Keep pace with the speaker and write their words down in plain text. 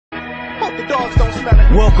hope the dogs don't smell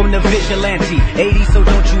it. Welcome to Vigilante, 80, so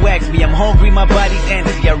don't you ask me. I'm hungry, my body's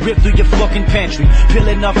antsy. I rip through your fucking pantry,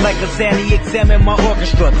 peeling off like a Zanny, examine my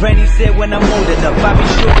orchestra. Granny said when I'm old enough, I'll be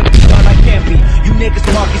sure to be all I can be. You niggas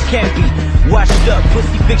Marcus can't be. Washed up,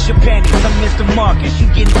 pussy fix your panties. I'm Mr. Marcus, you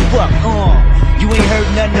getting fucked, You ain't heard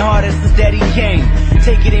nothing harder since daddy came.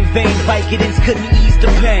 Take it in vain, Vicodins couldn't ease the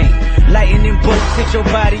pain. Lightning bolts hit your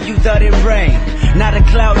body, you thought it rained. Not a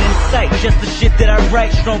cloud in sight, just the shit that I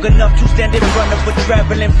write. Strong enough to stand in front of a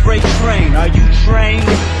traveling freight train. Are you trained?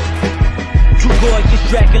 Too gorgeous,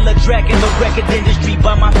 Dracula dragging the record industry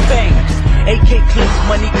by my fangs. AK clips,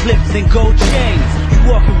 money clips, and gold chains. You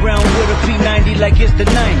walk around with a P90 like it's the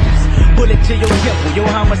 90s. Bullet to your temple, your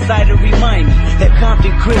homicide to remind me that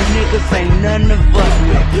Compton crib niggas ain't none to fuck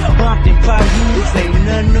with. Compton pop youths ain't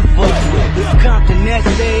none to fuck with. Compton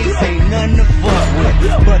essays ain't none to fuck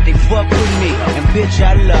with. But they fuck with me, and bitch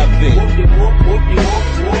I love it.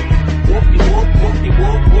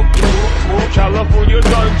 California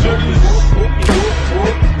dungeons.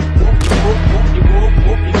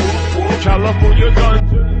 California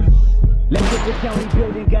dungeons. Let's hit the county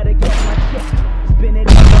building, gotta get my check. Spin it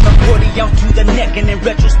up on a 40 ounce to the neck, and in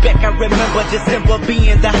retrospect I remember December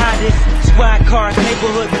being the hottest. Squad cars,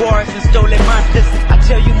 neighborhood wars, and stolen monsters. I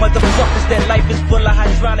tell you motherfuckers that life is full of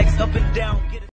hydraulics up and down.